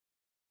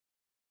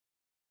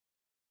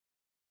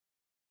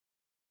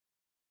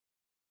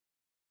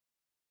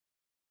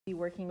Be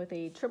working with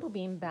a triple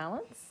beam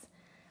balance.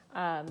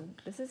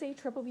 This is a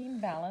triple beam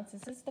balance.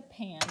 This is the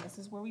pan. This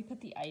is where we put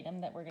the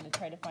item that we're going to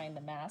try to find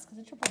the mass, because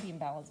a triple beam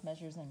balance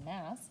measures in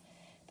mass.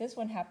 This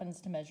one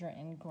happens to measure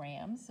in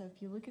grams. So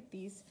if you look at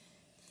these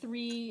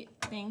three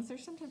things,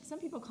 there's sometimes some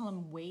people call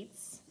them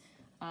weights,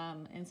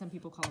 and some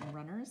people call them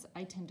runners.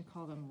 I tend to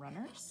call them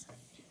runners.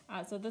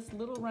 So this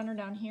little runner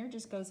down here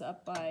just goes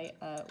up by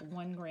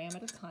 1 gram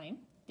at a time.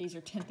 These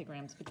are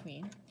tenthograms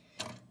between.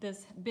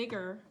 This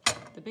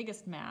the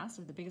biggest mass,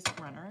 or the biggest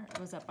runner,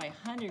 goes up by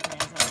 100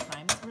 grams at a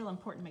time. It's real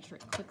important to make sure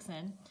it clicks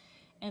in.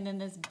 And then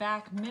this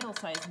back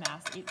middle-sized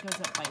mass, it goes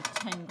up by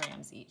 10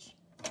 grams each.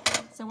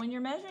 So when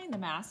you're measuring the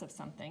mass of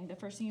something, the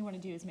first thing you want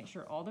to do is make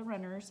sure all the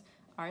runners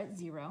are at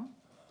 0,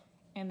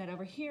 and that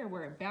over here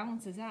where it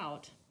balances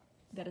out,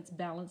 that it's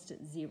balanced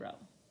at 0.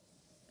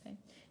 Okay?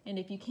 And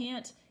if you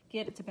can't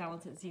get it to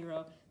balance at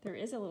 0, there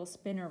is a little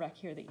spinner back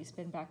here that you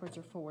spin backwards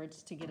or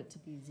forwards to get it to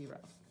be 0.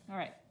 All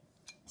right.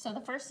 So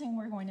the first thing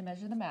we're going to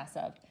measure the mass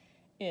of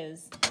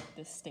is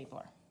this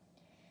stapler.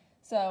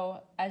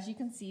 So as you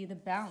can see, the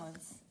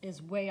balance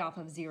is way off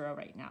of 0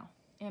 right now.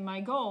 And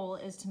my goal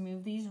is to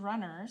move these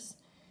runners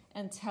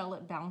until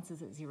it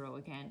balances at 0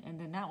 again. And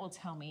then that will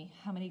tell me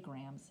how many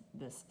grams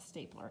this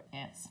stapler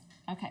is.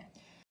 Okay.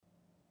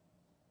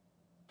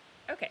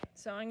 Okay,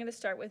 so I'm going to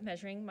start with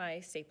measuring my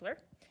stapler.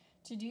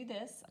 To do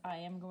this, I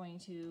am going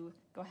to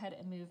go ahead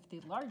and move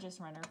the largest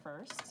runner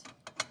first.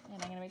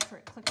 And I'm going to make sure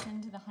it clicks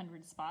into the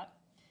 100 spot.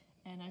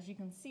 And as you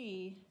can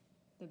see,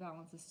 the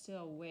balance is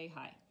still way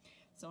high.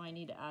 So I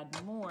need to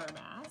add more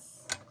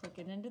mass. Click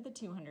it into the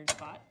 200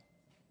 spot.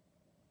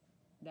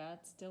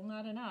 That's still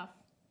not enough.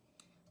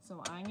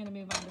 So I'm going to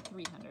move on to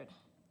 300.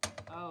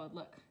 Oh,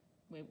 look,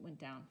 it went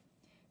down.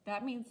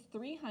 That means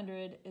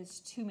 300 is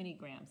too many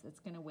grams. It's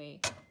going to weigh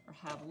or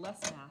have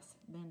less mass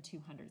than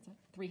 200,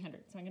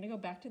 300. So I'm going to go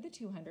back to the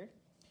 200.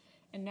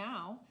 And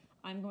now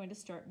I'm going to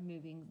start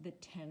moving the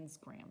tens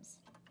grams.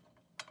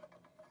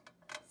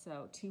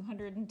 So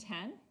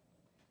 210,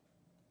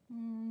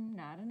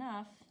 not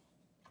enough.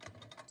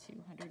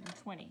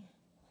 220,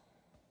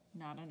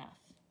 not enough.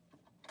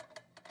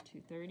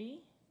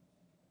 230,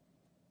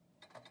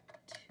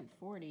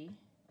 240,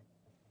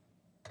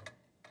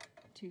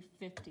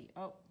 250.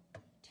 Oh,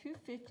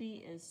 250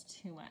 is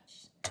too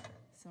much.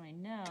 So I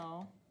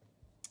know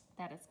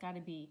that it's got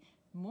to be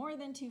more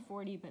than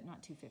 240, but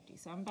not 250.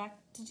 So I'm back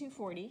to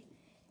 240,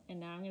 and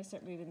now I'm going to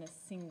start moving this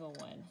single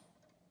one.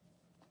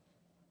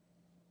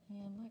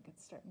 And look,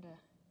 it's starting to,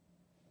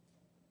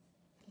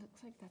 it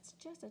looks like that's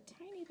just a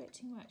tiny bit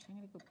too much. I'm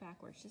going to go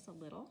backwards just a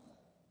little.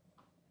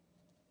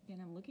 Again,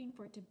 I'm looking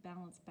for it to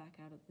balance back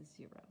out of the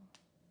 0.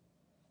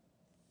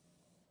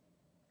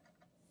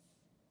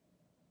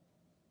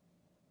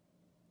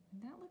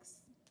 And that looks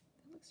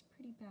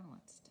pretty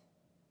balanced.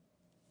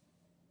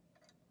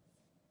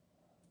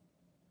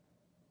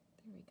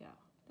 There we go.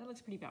 That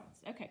looks pretty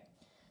balanced. Okay.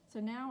 So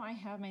now I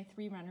have my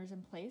 3 runners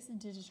in place, and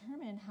to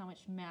determine how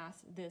much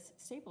mass this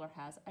stapler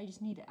has, I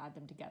just need to add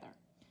them together.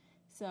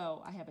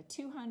 So I have a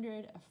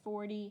 200, a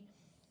 40,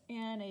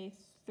 and a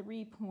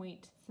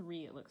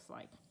 3.3 it looks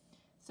like.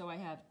 So I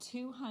have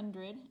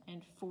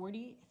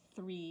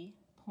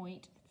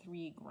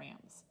 243.3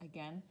 grams.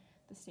 Again,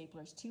 the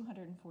stapler is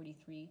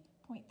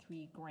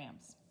 243.3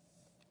 grams.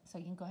 So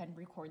you can go ahead and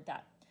record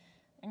that.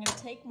 I'm going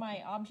to take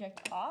my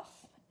object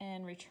off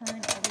and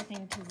return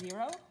everything to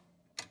 0.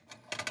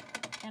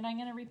 And I'm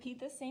going to repeat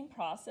the same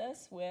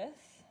process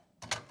with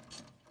a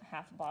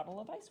half a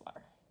bottle of ice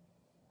water.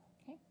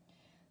 Okay,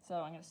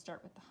 so I'm going to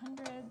start with the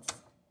hundreds.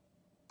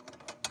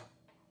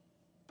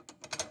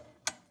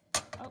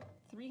 Oh,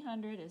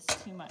 300 is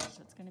too much, so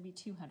it's going to be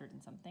 200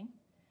 and something.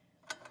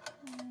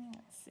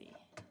 Let's see.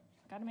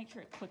 Got to make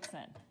sure it clicks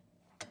in.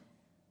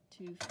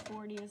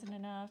 240 isn't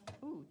enough.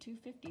 Ooh,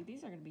 250.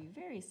 These are going to be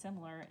very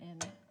similar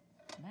in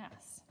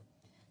mass.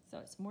 So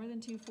it's more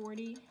than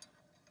 240.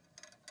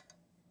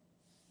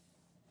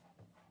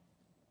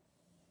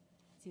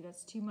 See,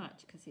 that's too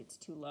much because it's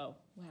too low.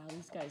 Wow,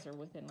 these guys are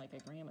within like a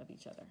gram of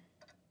each other.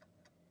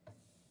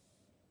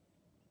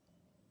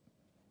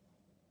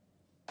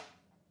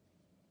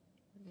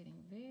 We're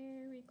getting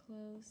very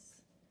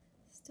close.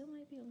 Still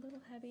might be a little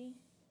heavy.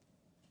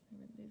 I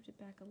moved it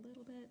back a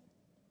little bit.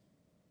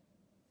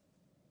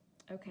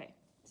 Okay,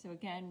 so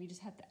again, we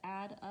just have to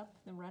add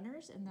up the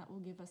runners and that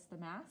will give us the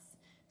mass.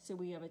 So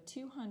we have a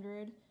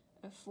 200,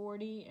 a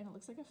 40, and it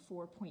looks like a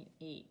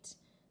 4.8.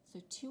 So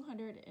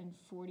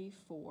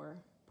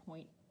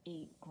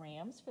 244.8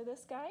 grams for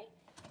this guy.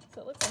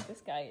 So it looks like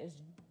this guy is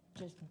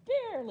just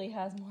barely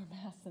has more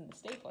mass than the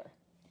stapler.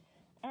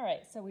 All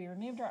right, so we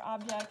removed our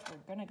object.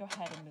 We're gonna go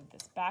ahead and move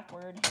this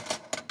backward.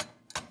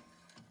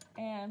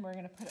 And we're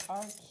gonna put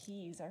our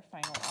keys, our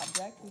final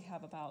object. We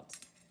have about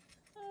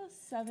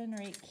 7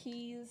 or 8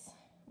 keys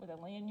with a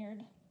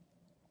lanyard.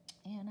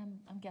 And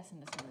I'm guessing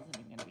this one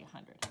isn't even gonna be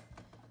 100.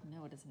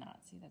 No, it is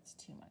not. See, that's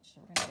too much.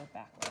 So we're gonna go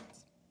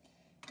backwards.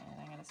 And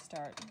I'm going to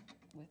start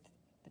with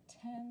the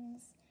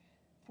tens.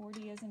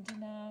 40 isn't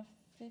enough.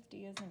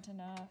 50 isn't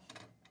enough.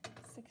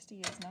 60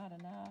 is not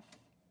enough.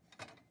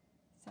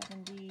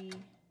 70,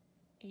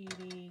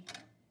 80,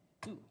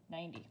 ooh,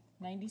 90.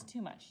 90 is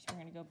too much. We're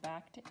gonna go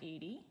back to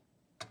 80.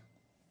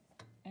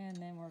 And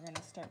then we're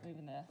gonna start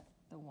moving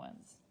the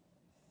ones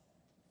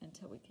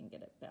until we can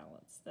get it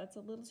balanced. That's a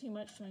little too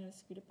much, so I'm gonna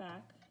scoot it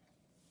back.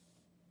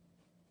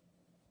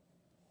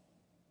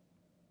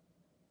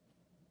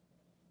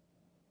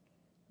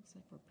 Looks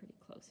like we're pretty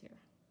close here.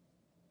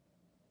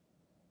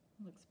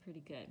 Looks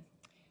pretty good.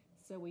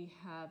 So we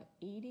have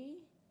 80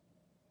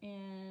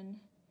 and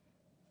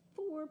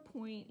 4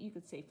 point, you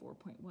could say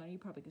 4.1, you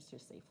probably could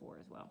just say 4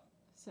 as well.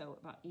 So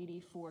about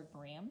 84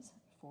 grams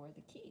for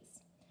the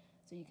keys.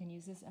 So you can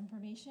use this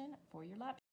information for your lab.